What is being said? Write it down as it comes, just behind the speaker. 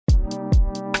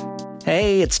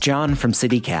Hey, it's John from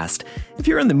CityCast. If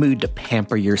you're in the mood to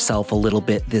pamper yourself a little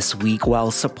bit this week while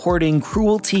supporting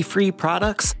cruelty-free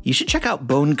products, you should check out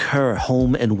Bon Coeur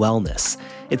Home and Wellness.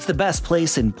 It's the best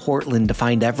place in Portland to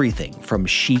find everything from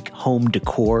chic home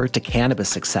decor to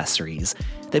cannabis accessories.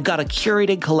 They've got a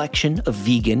curated collection of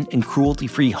vegan and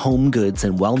cruelty-free home goods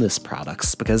and wellness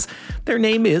products because their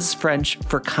name is French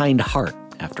for kind heart,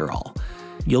 after all.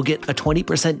 You'll get a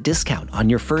 20% discount on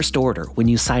your first order when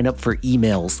you sign up for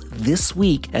emails this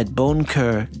week at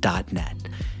boncoeur.net.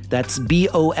 That's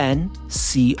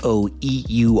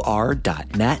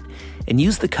BONCOEUR.net and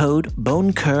use the code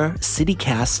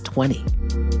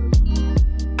BonCoeurCityCast20.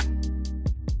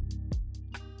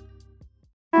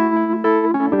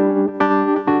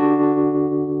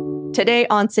 Today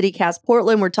on CityCast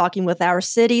Portland, we're talking with our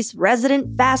city's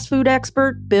resident fast food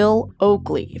expert, Bill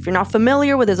Oakley. If you're not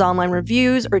familiar with his online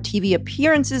reviews or TV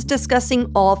appearances discussing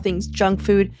all things junk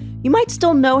food, you might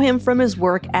still know him from his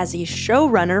work as a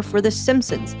showrunner for The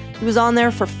Simpsons. He was on there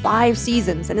for 5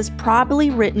 seasons and has probably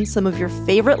written some of your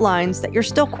favorite lines that you're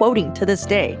still quoting to this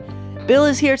day. Bill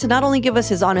is here to not only give us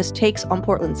his honest takes on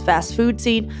Portland's fast food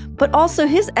scene, but also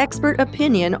his expert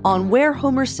opinion on where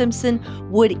Homer Simpson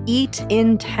would eat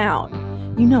in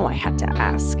town. You know I had to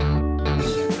ask.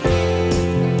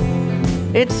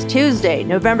 It's Tuesday,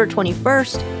 November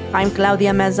 21st. I'm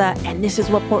Claudia Meza, and this is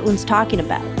what Portland's talking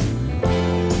about.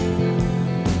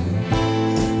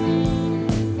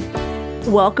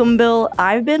 Welcome, Bill.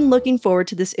 I've been looking forward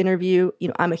to this interview.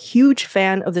 I'm a huge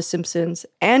fan of The Simpsons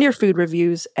and your food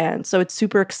reviews, and so it's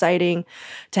super exciting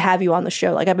to have you on the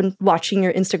show. I've been watching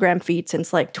your Instagram feed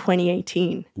since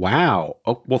 2018. Wow.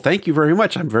 Oh, well, thank you very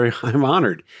much. I'm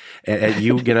honored. And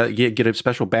you get a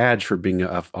special badge for being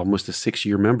almost a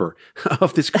 6-year member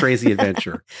of this crazy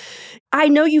adventure. I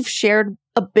know you've shared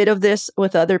a bit of this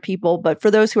with other people, but for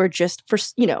those who are just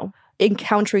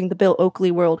encountering the Bill Oakley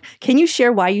world, can you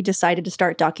share why you decided to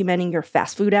start documenting your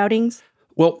fast food outings?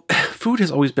 Well, food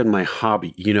has always been my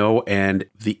hobby, and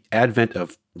the advent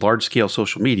of large-scale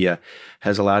social media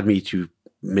has allowed me to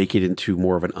make it into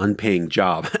more of an unpaying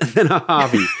job than a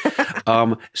hobby.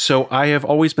 So I have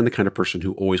always been the kind of person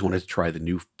who always wanted to try the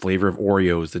new flavor of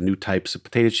Oreos, the new types of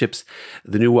potato chips,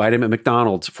 the new item at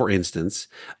McDonald's, for instance.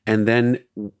 And then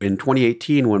in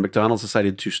 2018, when McDonald's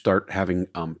decided to start having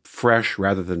fresh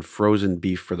rather than frozen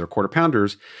beef for their quarter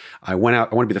pounders, I went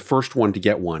out. I want to be the first one to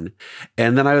get one.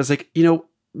 And then I was like,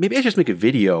 maybe I just make a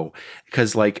video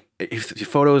because if the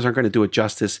photos aren't going to do it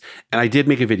justice. And I did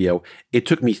make a video. It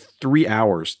took me 3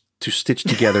 hours to stitch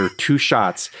together 2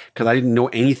 shots because I didn't know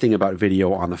anything about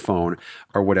video on the phone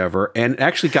or whatever. And it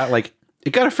actually got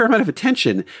it got a fair amount of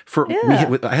attention for me.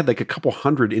 I had a couple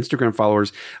hundred Instagram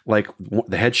followers.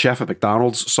 The head chef at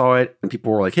McDonald's saw it and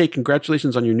people were like, hey,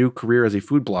 congratulations on your new career as a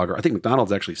food blogger. I think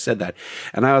McDonald's actually said that.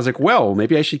 And I was like, well,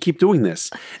 maybe I should keep doing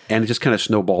this. And it just kind of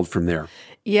snowballed from there.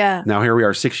 Yeah. Now here we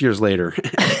are 6 years later.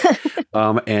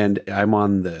 And I'm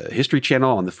on the History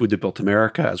Channel on the Food That Built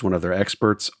America as one of their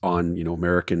experts on,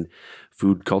 American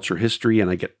food culture history.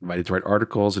 And I get invited to write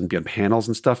articles and be on panels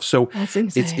and stuff. So that's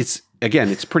insane.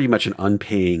 It's pretty much an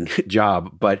unpaying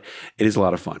job, but it is a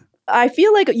lot of fun. I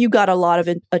feel like you got a lot of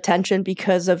attention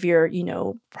because of your,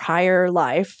 prior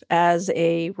life as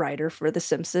a writer for The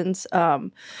Simpsons.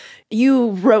 You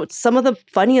wrote some of the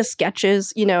funniest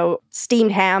sketches,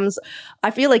 steamed hams.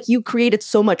 I feel like you created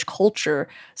so much culture.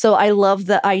 So I love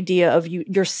the idea of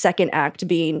your second act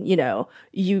being,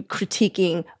 you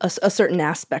critiquing a certain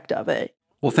aspect of it.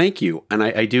 Well, thank you. And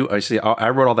I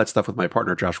wrote all that stuff with my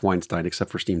partner, Josh Weinstein,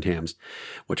 except for steamed hams,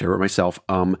 which I wrote myself.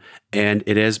 And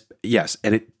it is, yes.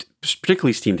 And it,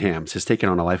 particularly steamed hams, has taken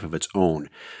on a life of its own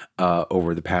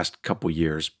over the past couple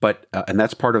years. But and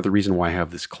that's part of the reason why I have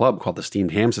this club called the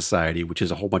Steamed Ham Society, which is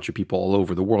a whole bunch of people all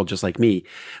over the world, just like me,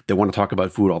 that want to talk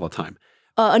about food all the time.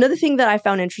 Another thing that I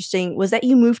found interesting was that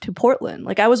you moved to Portland.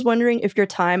 I was wondering if your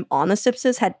time on The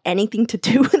Simpsons had anything to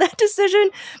do with that decision,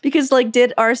 because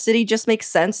did our city just make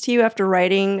sense to you after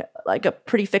writing a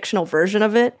pretty fictional version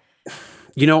of it?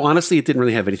 Honestly, it didn't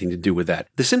really have anything to do with that.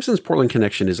 The Simpsons Portland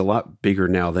connection is a lot bigger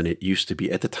now than it used to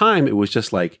be. At the time, it was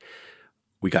just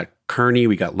we got Kearney,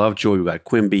 we got Lovejoy, we got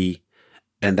Quimby,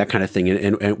 and that kind of thing.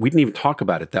 And we didn't even talk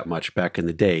about it that much back in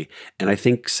the day. And I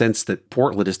think since that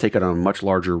Portland has taken on a much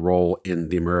larger role in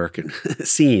the American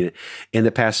scene in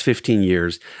the past 15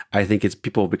 years, I think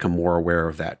people have become more aware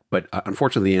of that. But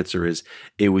unfortunately, the answer is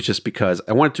it was just because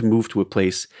I wanted to move to a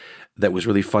place that was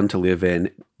really fun to live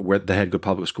in, where they had good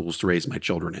public schools to raise my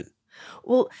children in.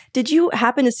 Well, did you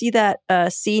happen to see that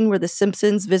scene where the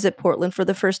Simpsons visit Portland for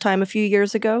the first time a few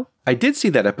years ago? I did see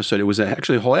that episode. It was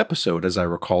actually a whole episode, as I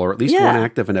recall, or at least Yeah. one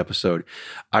act of an episode.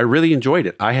 I really enjoyed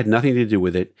it. I had nothing to do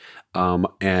with it.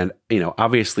 And,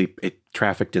 obviously it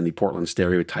trafficked in the Portland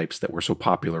stereotypes that were so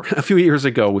popular a few years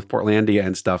ago with Portlandia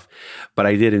and stuff, but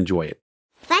I did enjoy it.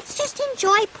 Let's just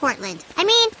enjoy Portland. I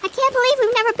mean, I can't believe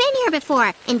we've never been here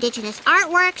before. Indigenous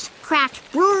artworks, craft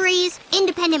breweries,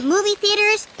 independent movie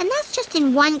theaters, and that's just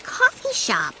in one coffee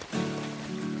shop.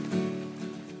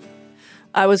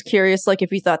 I was curious, like,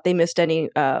 if you thought they missed any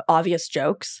obvious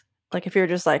jokes. Like, if you're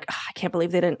just like, I can't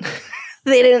believe they didn't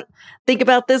they didn't think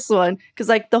about this one. Because,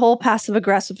 like, the whole passive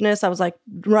aggressiveness, I was like,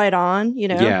 right on,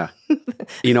 Yeah.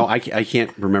 I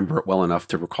can't remember it well enough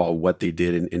to recall what they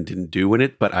did and didn't do in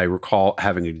it, but I recall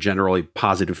having a generally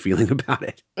positive feeling about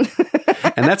it.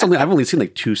 And I've only seen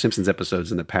like 2 Simpsons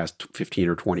episodes in the past 15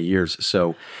 or 20 years.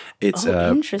 So it's, that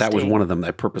was interesting. one of them.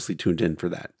 I purposely tuned in for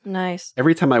that. Nice.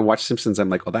 Every time I watch Simpsons, I'm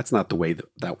like, oh, that's not the way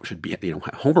that should be.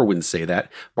 Homer wouldn't say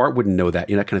that. Bart wouldn't know that,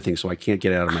 that kind of thing. So I can't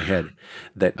get it out of my head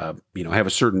that, I have a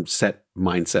certain set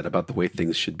mindset about the way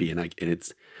things should be. And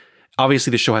it's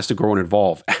obviously the show has to grow and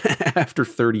evolve after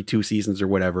 32 seasons or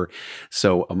whatever.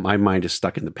 So my mind is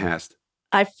stuck in the past.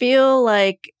 I feel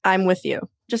like I'm with you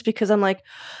just because I'm like,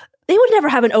 they would never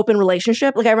have an open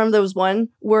relationship. Like, I remember there was one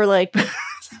where, like,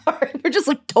 sorry, we're just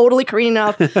like totally careening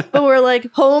off, but where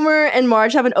like Homer and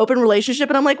Marge have an open relationship,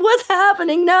 and I'm like, what's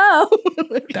happening now?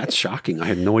 That's shocking. I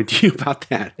had no idea about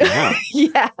that.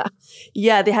 Wow.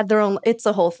 Yeah, they had their own. It's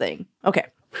a whole thing. Okay.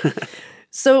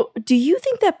 So, do you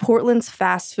think that Portland's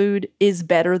fast food is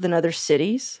better than other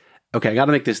cities? Okay, I got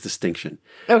to make this distinction.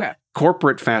 Okay.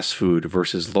 Corporate fast food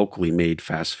versus locally made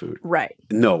fast food. Right.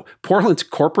 No, Portland's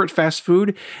corporate fast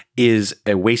food is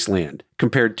a wasteland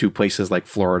compared to places like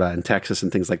Florida and Texas and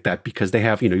things like that, because they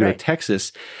have, Right.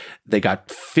 Texas, they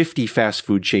got 50 fast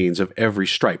food chains of every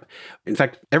stripe. In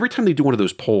fact, every time they do one of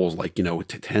those polls, like, to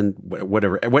 10,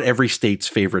 whatever, what every state's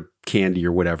favorite candy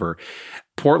or whatever,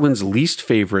 Portland's least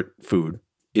favorite food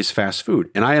is fast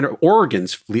food. And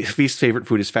Oregon's least favorite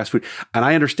food is fast food. And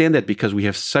I understand that because we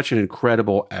have such an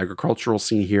incredible agricultural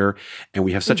scene here, and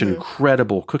we have such an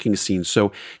incredible cooking scene.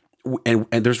 So, and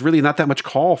there's really not that much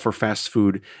call for fast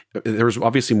food. There's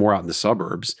obviously more out in the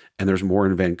suburbs, and there's more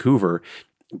in Vancouver.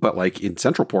 But like in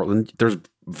central Portland, there's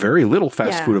very little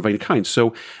fast food of any kind.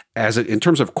 So in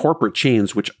terms of corporate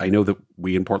chains, which I know that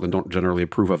we in Portland don't generally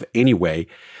approve of anyway,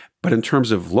 but in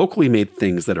terms of locally made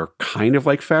things that are kind of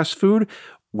like fast food,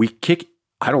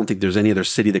 I don't think there's any other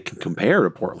city that can compare to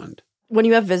Portland. When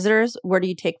you have visitors, where do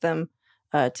you take them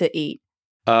to eat?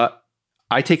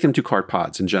 I take them to cart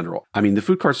pods in general. I mean, the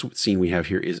food cart scene we have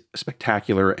here is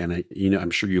spectacular, and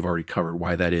I'm sure you've already covered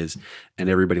why that is, and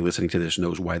everybody listening to this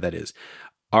knows why that is.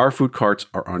 Our food carts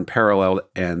are unparalleled,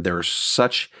 and there's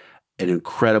such an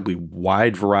incredibly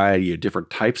wide variety of different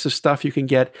types of stuff you can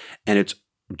get, and it's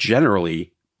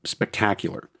generally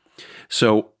spectacular.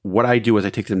 So what I do is I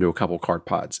take them to a couple cart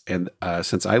pods. And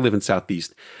since I live in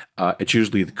Southeast, it's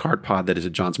usually the cart pod that is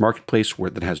at John's Marketplace,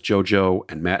 that has JoJo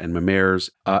and Matt and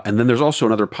Mamaire's. And then there's also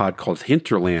another pod called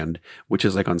Hinterland, which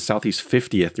is like on Southeast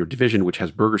 50th, their division, which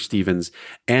has Burger Stevens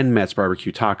and Matt's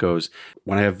Barbecue Tacos.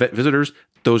 When I have visitors,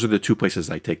 those are the 2 places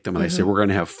I take them. And I say, we're going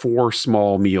to have 4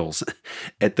 small meals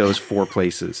at those 4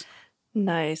 places.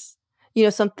 Nice.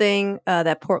 Something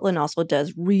that Portland also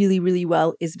does really, really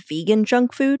well is vegan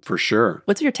junk food. For sure.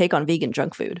 What's your take on vegan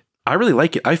junk food? I really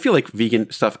like it. I feel like vegan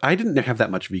stuff, I didn't have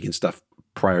that much vegan stuff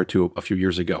prior to a few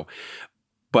years ago.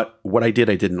 But what I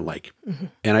didn't like.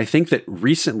 And I think that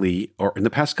recently, or in the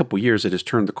past couple of years, it has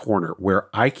turned the corner where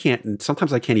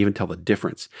sometimes I can't even tell the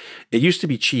difference. It used to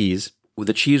be cheese.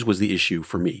 The cheese was the issue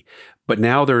for me. But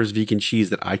now there's vegan cheese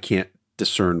that I can't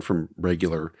discern from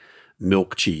regular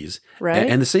milk cheese. Right.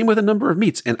 And the same with a number of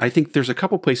meats. And I think there's a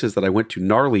couple places that I went to,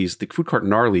 Gnarly's, the food cart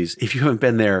Gnarly's. If you haven't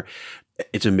been there,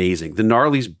 it's amazing. The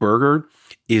Gnarly's burger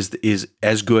is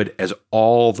as good as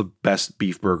all the best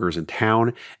beef burgers in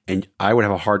town. And I would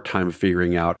have a hard time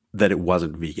figuring out that it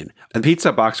wasn't vegan. And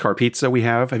pizza, Boxcar Pizza we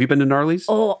have. Have you been to Gnarly's?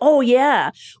 Oh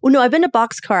yeah. Well, no, I've been to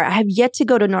Boxcar. I have yet to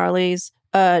go to Gnarly's.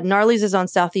 Gnarly's is on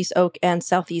Southeast Oak and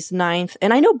Southeast 9th.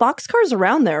 And I know Boxcar's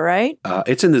around there, right?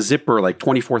 It's in the zipper, like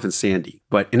 24th and Sandy.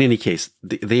 But in any case,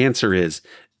 the answer is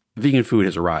vegan food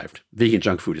has arrived. Vegan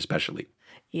junk food especially.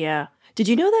 Yeah. Did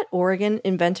you know that Oregon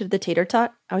invented the tater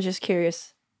tot? I was just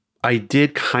curious. I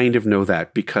did kind of know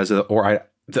that because of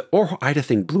the Ore-Ida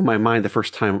thing blew my mind the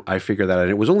first time I figured that out.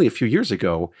 And it was only a few years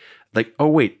ago. Like, oh,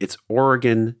 wait, it's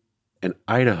Oregon and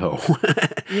Idaho.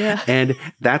 Yeah. And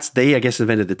they, I guess,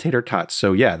 invented the tater tots.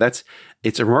 So yeah,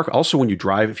 it's a remark. Also, when you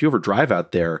drive, if you ever drive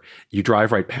out there, you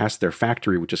drive right past their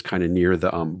factory, which is kind of near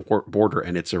the border,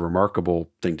 and it's a remarkable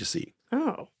thing to see.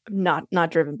 Oh, not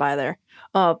driven by there.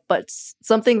 But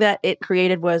something that it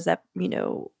created was that,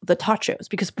 the tachos,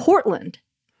 because Portland,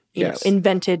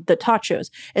 invented the tachos.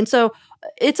 And so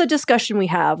it's a discussion we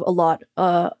have a lot,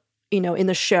 in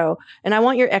the show. And I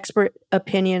want your expert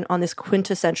opinion on this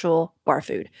quintessential bar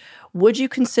food. Would you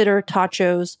consider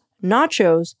tachos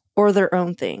nachos or their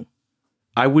own thing?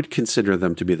 I would consider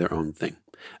them to be their own thing.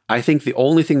 I think the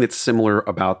only thing that's similar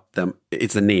about them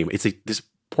is the name. It's this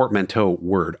portmanteau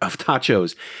word of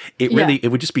tachos. It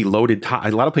would just be loaded tots.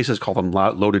 A lot of places call them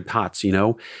loaded tots,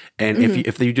 And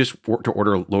if you just were to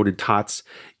order loaded tots,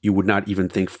 you would not even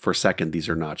think for a second these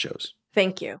are nachos.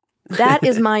 Thank you. That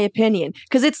is my opinion.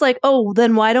 Because it's like, oh,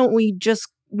 then why don't we just,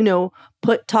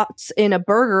 put tots in a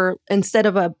burger instead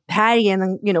of a patty and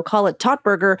then, call it tot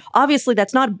burger? Obviously,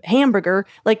 that's not hamburger.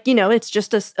 It's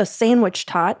just a sandwich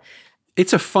tot.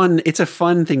 It's a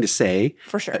fun thing to say.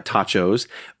 For sure. Tachos,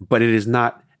 but it's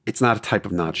not a type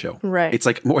of nacho. Right. It's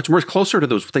like it's more closer to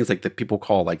those things like that people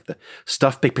call like the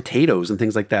stuffed baked potatoes and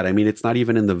things like that. I mean, it's not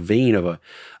even in the vein of a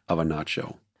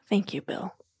nacho. Thank you,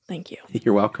 Bill. Thank you.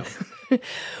 You're welcome.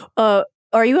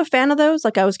 Are you a fan of those?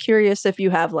 I was curious if you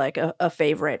have a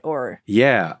favorite or.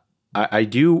 Yeah, I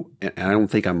do. And I don't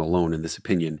think I'm alone in this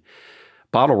opinion.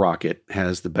 Bottle Rocket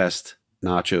has the best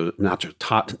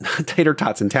tater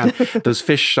tots in town. Those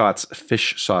fish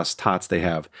sauce tots they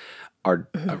have are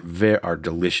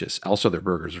delicious. Also, their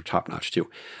burgers are top notch too.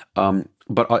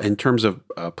 But in terms of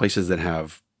places that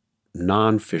have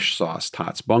non-fish sauce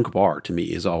tots, Bunk Bar to me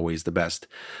is always the best.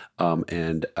 I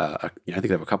think they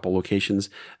have a couple locations,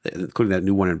 including that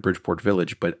new one in Bridgeport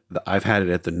Village. But I've had it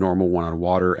at the normal one on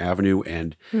Water Avenue,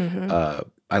 and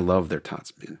I love their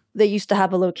tots, man. They used to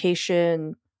have a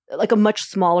location, a much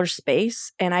smaller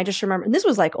space, and I just remember, and this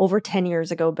was over 10 years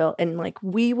ago, Bill, and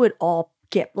we would all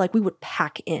we would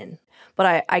pack in.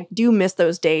 But I do miss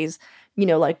those days,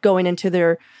 going into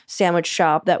their sandwich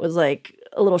shop that was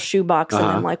a little shoebox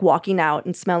and then walking out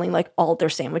and smelling all their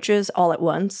sandwiches all at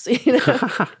once.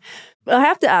 I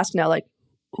have to ask now,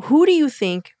 who do you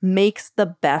think makes the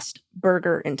best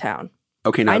burger in town?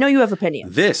 Okay, now I know you have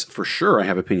opinions. This, for sure, I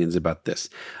have opinions about this.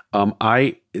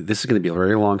 This is going to be a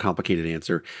very long, complicated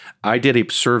answer. I did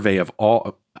a survey of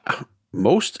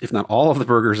most, if not all, of the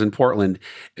burgers in Portland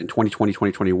in 2020,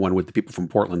 2021 with the people from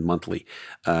Portland Monthly.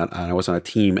 And I was on a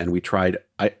team, and we tried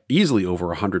easily over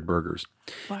 100 burgers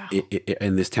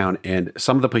in this town. And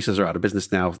some of the places are out of business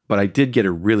now, but I did get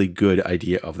a really good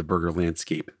idea of the burger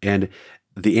landscape. And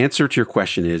the answer to your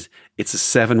question is it's a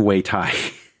 7-way tie.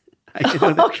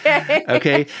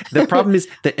 Okay. The problem is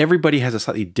that everybody has a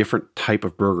slightly different type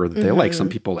of burger that they like. Some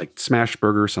people like smash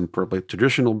burgers, some like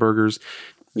traditional burgers.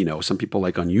 Some people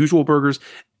like unusual burgers.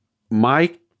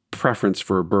 My preference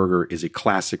for a burger is a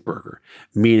classic burger,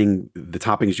 meaning the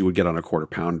toppings you would get on a Quarter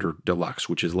Pounder Deluxe,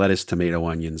 which is lettuce, tomato,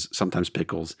 onions, sometimes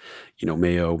pickles,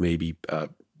 mayo, maybe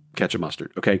ketchup,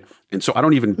 mustard. Okay. And so I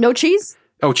don't even. No cheese?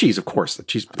 Oh, cheese, of course. The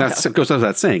cheese goes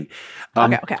without saying.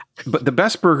 Okay. But the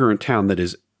best burger in town that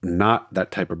is not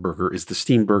that type of burger is the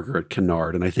steamed burger at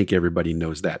Kennard. And I think everybody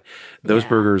knows that. Those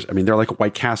burgers, they're like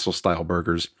White Castle style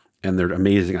burgers. And they're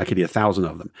amazing. I could eat 1,000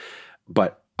 of them.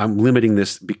 But I'm limiting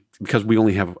this because we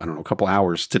only have, a couple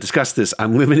hours to discuss this.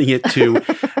 I'm limiting it to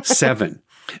 7.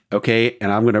 Okay.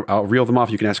 And I'll reel them off.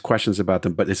 You can ask questions about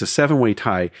them. But it's a 7-way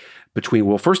tie between,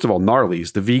 well, first of all,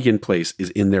 Gnarly's, the vegan place,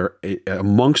 is in there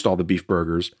amongst all the beef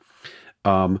burgers.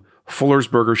 Fuller's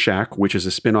Burger Shack, which is a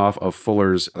spinoff of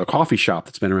Fuller's, a coffee shop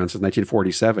that's been around since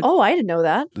 1947. Oh, I didn't know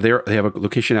that. They have a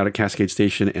location out at Cascade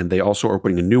Station, and they also are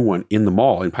opening a new one in the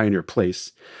mall in Pioneer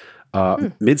Place.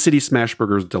 Mid-City Smash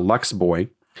Burgers Deluxe Boy.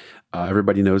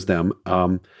 Everybody knows them.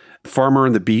 Farmer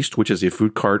and the Beast, which is a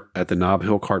food cart at the Nob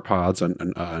Hill Cart Pods on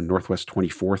Northwest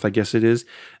 24th, I guess it is.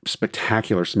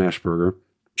 Spectacular smash burger.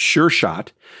 Sure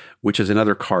Shot, which is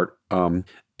another cart. And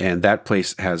that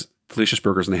place has delicious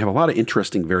burgers, and they have a lot of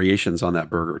interesting variations on that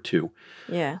burger too.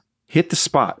 Yeah. Hit the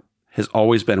Spot has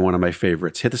always been one of my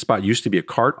favorites. Hit the Spot used to be a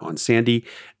cart on Sandy.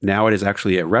 Now it is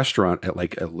actually a restaurant at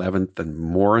 11th and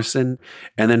Morrison.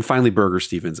 And then finally Burger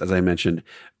Stevens, as I mentioned,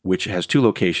 which has 2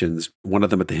 locations, one of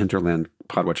them at the Hinterland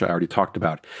Pod, which I already talked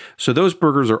about. So those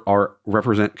burgers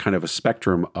represent kind of a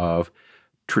spectrum of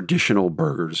traditional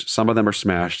burgers. Some of them are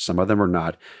smashed, some of them are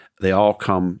not. They all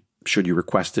come, should you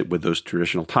request it, with those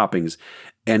traditional toppings.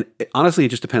 And honestly, it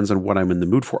just depends on what I'm in the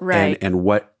mood for, right, and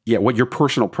what your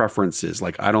personal preference is.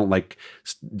 I don't like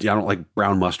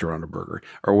brown mustard on a burger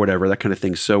or whatever, that kind of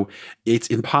thing. So it's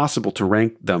impossible to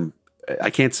rank them I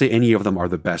can't say any of them are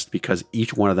the best because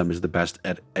each one of them is the best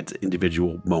at its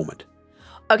individual moment.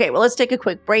 Okay, well, let's take a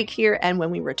quick break here. And when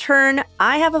we return,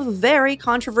 I have a very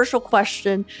controversial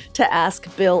question to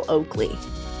ask Bill Oakley.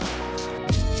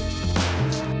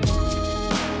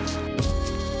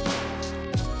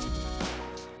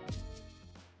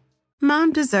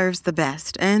 Mom deserves the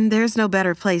best, and there's no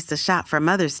better place to shop for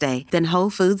Mother's Day than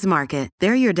Whole Foods Market.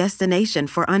 They're your destination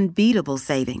for unbeatable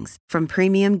savings, from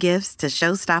premium gifts to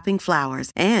show-stopping flowers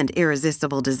and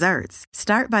irresistible desserts.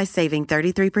 Start by saving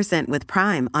 33% with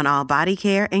Prime on all body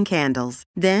care and candles.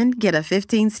 Then get a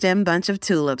 15-stem bunch of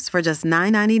tulips for just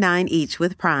 $9.99 each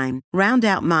with Prime. Round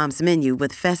out Mom's menu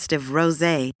with festive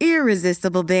rosé,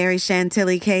 irresistible berry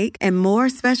chantilly cake, and more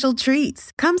special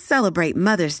treats. Come celebrate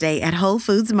Mother's Day at Whole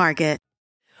Foods Market.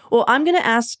 Well, I'm going to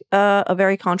ask a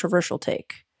very controversial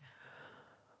take.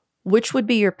 Which would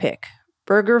be your pick,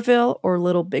 Burgerville or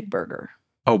Little Big Burger?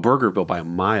 Oh, Burgerville by a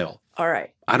mile. All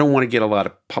right. I don't want to get a lot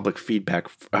of public feedback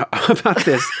about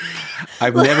this.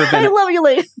 I've never been. I love you,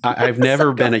 lady. I've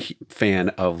never been a fan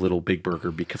of Little Big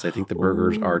Burger because I think the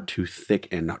burgers are too thick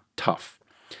and not tough.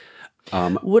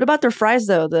 What about their fries,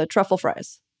 though? The truffle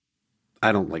fries?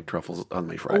 I don't like truffles on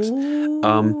my fries.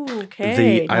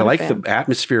 Okay. I like the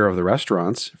atmosphere of the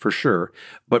restaurants for sure.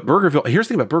 But Burgerville, here's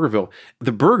the thing about Burgerville.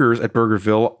 The burgers at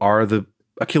Burgerville are the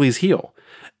Achilles heel.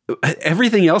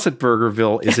 Everything else at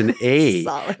Burgerville is an A.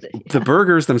 Solid, yeah. The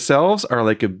burgers themselves are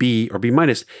like a B or B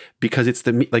minus because it's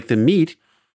the meat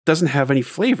doesn't have any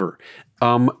flavor.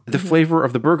 The flavor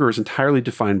of the burger is entirely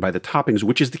defined by the toppings,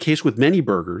 which is the case with many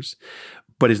burgers,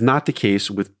 but is not the case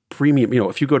with premium.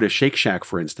 If you go to Shake Shack,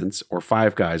 for instance, or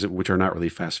Five Guys, which are not really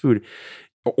fast food,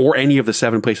 or any of the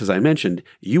 7 places I mentioned,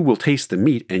 you will taste the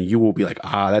meat and you will be like,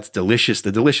 that's delicious.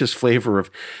 The delicious flavor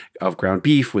of ground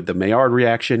beef with the Maillard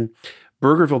reaction.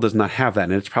 Burgerville does not have that,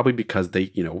 and it's probably because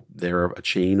they're a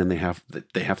chain and they have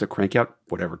to crank out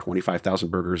 25,000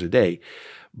 burgers a day.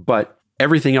 But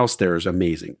everything else there is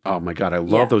amazing. Oh my God, I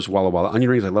love those Walla Walla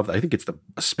onion rings. I love that. I think it's the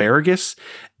asparagus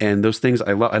and those things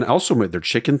I love, and also their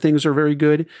chicken things are very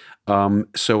good.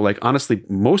 So honestly,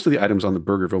 most of the items on the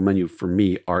Burgerville menu for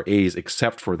me are A's,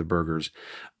 except for the burgers,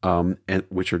 and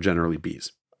which are generally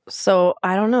B's. So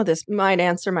I don't know. This might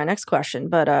answer my next question,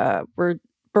 but we're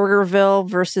Burgerville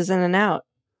versus In-N-Out.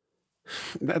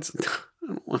 I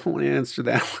don't want to answer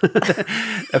that.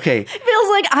 Okay. Feels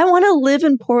like I want to live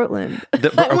in Portland.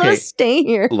 I want to stay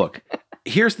here. Look,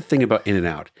 here's the thing about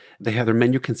In-N-Out. Their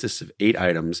menu consists of 8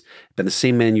 items. Been the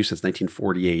same menu since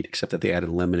 1948, except that they added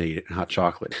lemonade and hot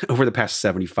chocolate over the past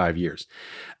 75 years.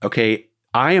 Okay.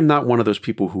 I am not one of those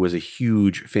people who is a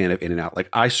huge fan of In-N-Out.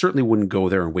 I certainly wouldn't go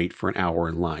there and wait for an hour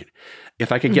in line.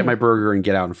 If I could get my burger and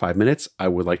get out in 5 minutes, I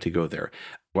would like to go there.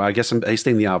 Well, I guess I'm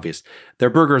stating the obvious. Their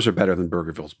burgers are better than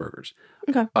Burgerville's burgers.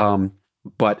 Okay.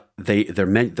 But they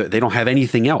don't have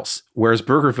anything else. Whereas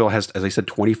Burgerville has, as I said,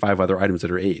 25 other items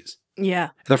that are A's. Yeah.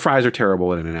 The fries are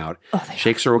terrible at In-N-Out.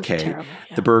 Shakes are okay. Terrible,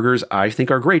 yeah. The burgers I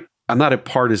think are great. I'm not a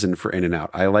partisan for In-N-Out.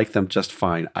 I like them just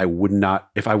fine. I would not,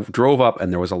 if I drove up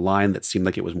and there was a line that seemed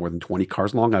like it was more than 20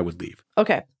 cars long, I would leave.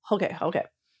 Okay.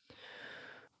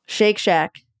 Shake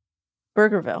Shack,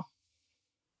 Burgerville.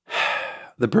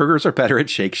 The burgers are better at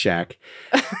Shake Shack,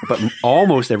 but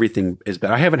almost everything is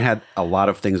better. I haven't had a lot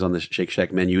of things on the Shake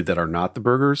Shack menu that are not the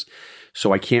burgers,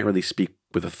 so I can't really speak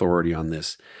with authority on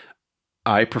this.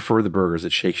 I prefer the burgers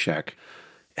at Shake Shack.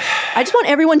 I just want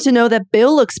everyone to know that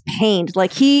Bill looks pained.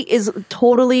 He is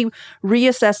totally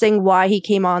reassessing why he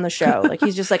came on the show.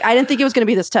 He's just I didn't think it was going to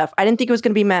be this tough. I didn't think it was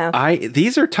going to be math.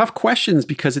 These are tough questions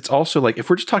because it's also if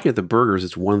we're just talking about the burgers,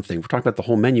 it's one thing. If we're talking about the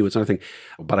whole menu, it's another thing.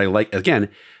 But I again,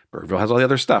 Burgerville has all the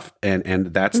other stuff,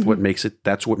 and that's what makes it.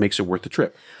 That's what makes it worth the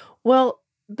trip. Well,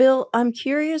 Bill, I'm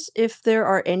curious if there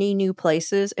are any new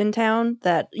places in town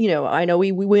that I know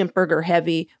we went burger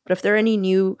heavy, but if there are any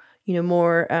new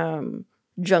more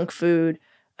junk food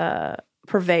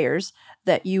purveyors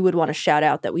that you would want to shout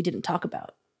out that we didn't talk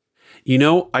about.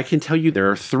 I can tell you there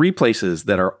are 3 places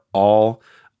that are all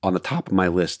on the top of my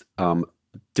list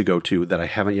to go to that I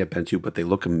haven't yet been to, but they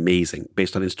look amazing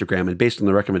based on Instagram and based on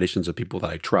the recommendations of people that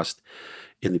I trust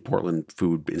in the Portland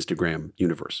food Instagram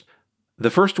universe. The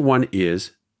first one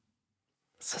is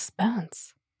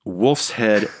suspense. Wolf's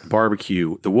Head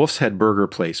Barbecue, the Wolf's Head Burger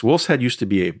place. Wolf's Head used to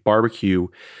be a barbecue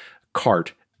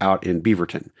cart out in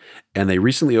Beaverton, and they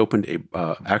recently opened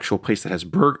a actual place that has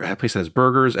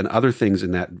burgers and other things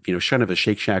in that kind of a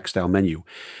Shake Shack style menu,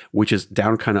 which is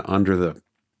down kind of under the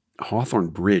Hawthorne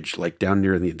Bridge, down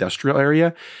near the industrial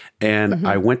area. And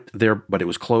I went there, but it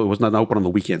was closed. It was not open on the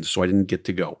weekends, so I didn't get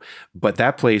to go. But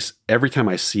that place, every time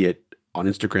I see it, on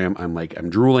Instagram, I'm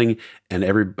drooling,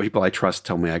 and people I trust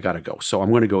tell me I got to go. So I'm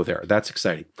going to go there. That's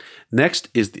exciting. Next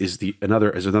is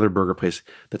another burger place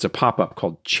that's a pop-up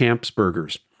called Champ's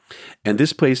Burgers. And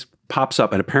this place pops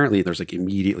up, and apparently there's like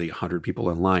immediately 100 people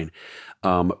in line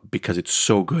because it's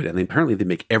so good. And apparently they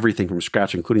make everything from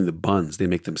scratch, including the buns. They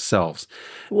make themselves.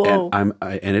 Whoa.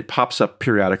 And it pops up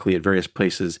periodically at various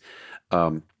places,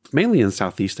 mainly in the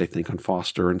Southeast, I think, on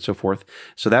Foster and so forth.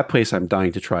 So that place I'm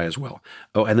dying to try as well.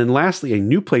 Oh, and then lastly, a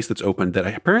new place that's opened that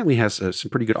apparently has some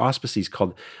pretty good auspices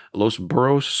called Los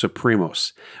Burros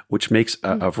Supremos, which makes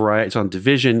a variety. It's on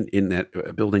Division in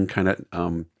that building kind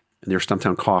of near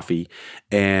Stumptown Coffee.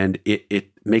 And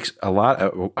it makes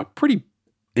a pretty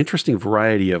interesting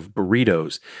variety of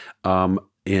burritos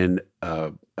in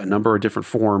a number of different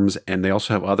forms, and they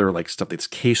also have other like stuff that's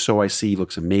queso I see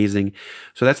looks amazing.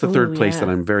 So that's the third place that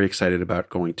I'm very excited about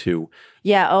going to.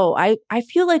 Yeah, I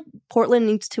feel like Portland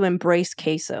needs to embrace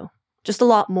queso just a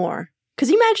lot more.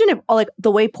 Because you imagine if like the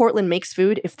way Portland makes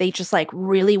food, if they just like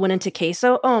really went into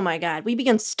queso, oh my God, we'd be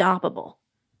unstoppable.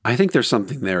 I think there's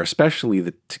something there, especially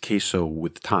the queso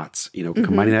with tots,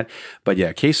 combining that. But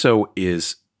yeah, queso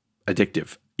is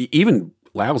addictive. Even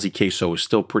lousy queso is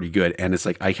still pretty good. And it's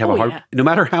like, I have no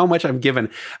matter how much I'm given,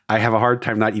 I have a hard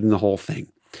time not eating the whole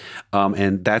thing.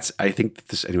 And I think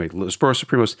anyway, Los Burros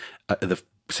Supremos, the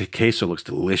queso looks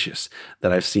delicious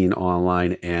that I've seen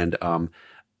online. And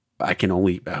I can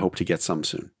only hope to get some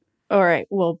soon. All right.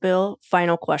 Well, Bill,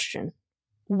 final question.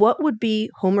 What would be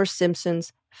Homer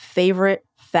Simpson's favorite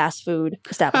fast food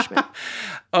establishment?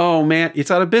 Oh, man, it's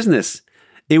out of business.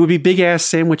 It would be Big Ass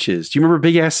Sandwiches. Do you remember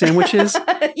Big Ass Sandwiches?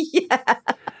 Yeah.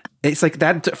 It's like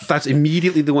that. That's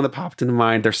immediately the one that popped into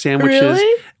mind. Their sandwiches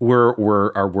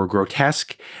were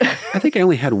grotesque. I think I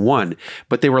only had one,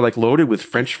 but they were like loaded with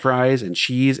French fries and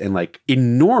cheese and like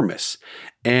enormous.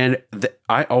 And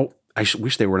I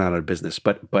wish they were not out of business,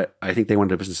 but I think they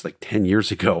went out of business like 10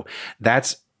 years ago.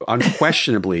 That's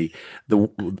unquestionably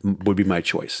would be my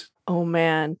choice. Oh,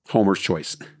 man. Homer's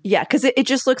choice. Yeah, because it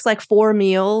just looks like 4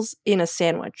 meals in a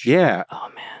sandwich. Yeah. Oh,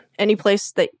 man. Any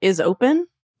place that is open?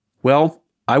 Well,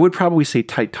 I would probably say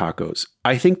Tight Tacos.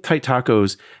 I think Tight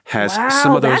Tacos has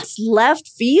some of those. That's left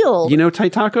field. You know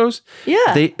Tight Tacos?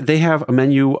 Yeah. They have a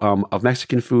menu of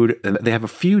Mexican food. And they have a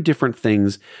few different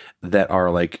things that are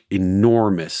like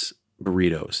enormous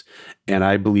burritos. And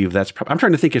I believe I'm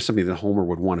trying to think of something that Homer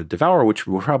would want to devour, which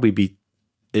would probably be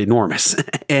enormous.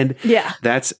 And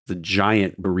that's the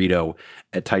giant burrito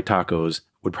at Tight Tacos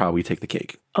would probably take the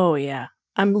cake. Oh, yeah.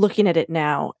 I'm looking at it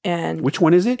now. And which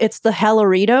one is it? It's the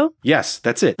Hellarito. Yes,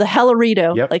 that's it. The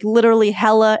Hellarito. Yep. Like literally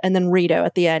Hella and then Rito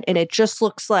at the end. And it just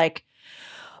looks like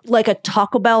a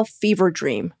Taco Bell fever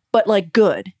dream, but like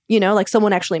good, like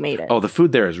someone actually made it. Oh, the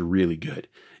food there is really good.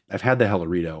 I've had the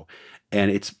Hellarito and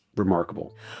it's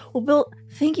remarkable. Well, Bill,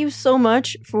 thank you so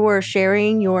much for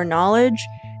sharing your knowledge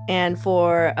and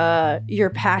for your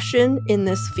passion in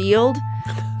this field.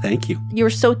 Thank you. You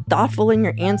were so thoughtful in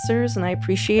your answers, and I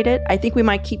appreciate it. I think we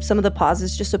might keep some of the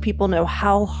pauses just so people know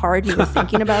how hard you were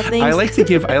thinking about things. I like to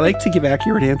give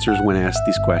accurate answers when asked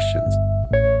these questions.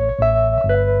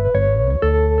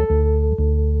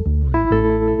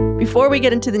 Before we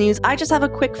get into the news, I just have a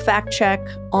quick fact check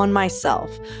on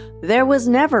myself. There was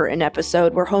never an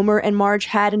episode where Homer and Marge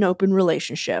had an open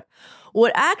relationship.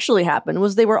 What actually happened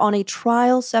was they were on a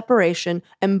trial separation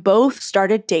and both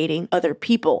started dating other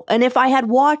people. And if I had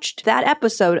watched that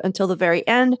episode until the very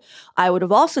end, I would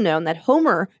have also known that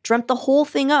Homer dreamt the whole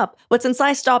thing up. But since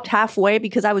I stopped halfway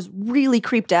because I was really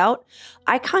creeped out,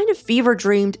 I kind of fever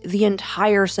dreamed the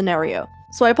entire scenario.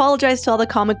 So I apologize to all the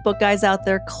comic book guys out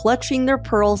there clutching their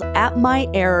pearls at my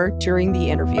error during the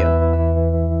interview.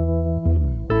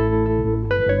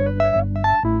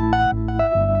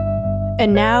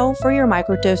 And now for your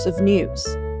microdose of news.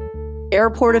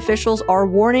 Airport officials are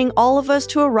warning all of us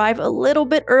to arrive a little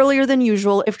bit earlier than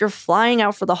usual if you're flying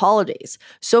out for the holidays.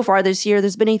 So far this year,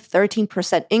 there's been a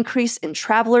 13% increase in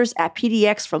travelers at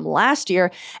PDX from last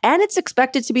year, and it's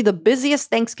expected to be the busiest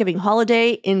Thanksgiving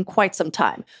holiday in quite some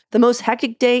time. The most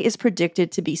hectic day is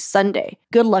predicted to be Sunday.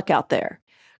 Good luck out there.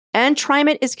 And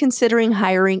TriMet is considering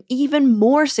hiring even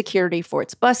more security for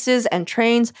its buses and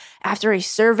trains after a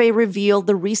survey revealed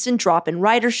the recent drop in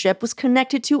ridership was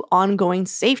connected to ongoing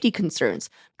safety concerns.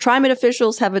 TriMet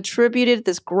officials have attributed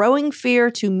this growing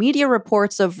fear to media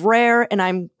reports of rare, and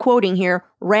I'm quoting here,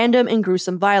 random and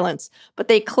gruesome violence. But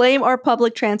they claim our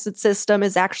public transit system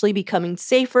is actually becoming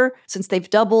safer since they've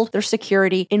doubled their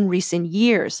security in recent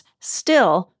years.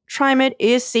 Still, TriMet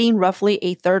is seeing roughly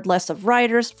a third less of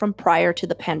riders from prior to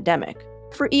the pandemic.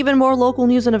 For even more local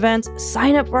news and events,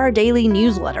 sign up for our daily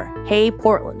newsletter, Hey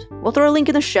Portland. We'll throw a link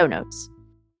in the show notes.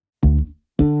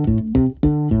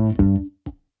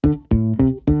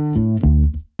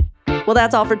 Well,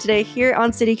 that's all for today here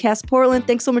on CityCast Portland.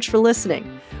 Thanks so much for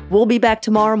listening. We'll be back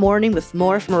tomorrow morning with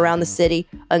more from around the city.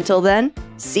 Until then,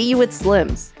 see you at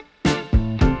Slim's.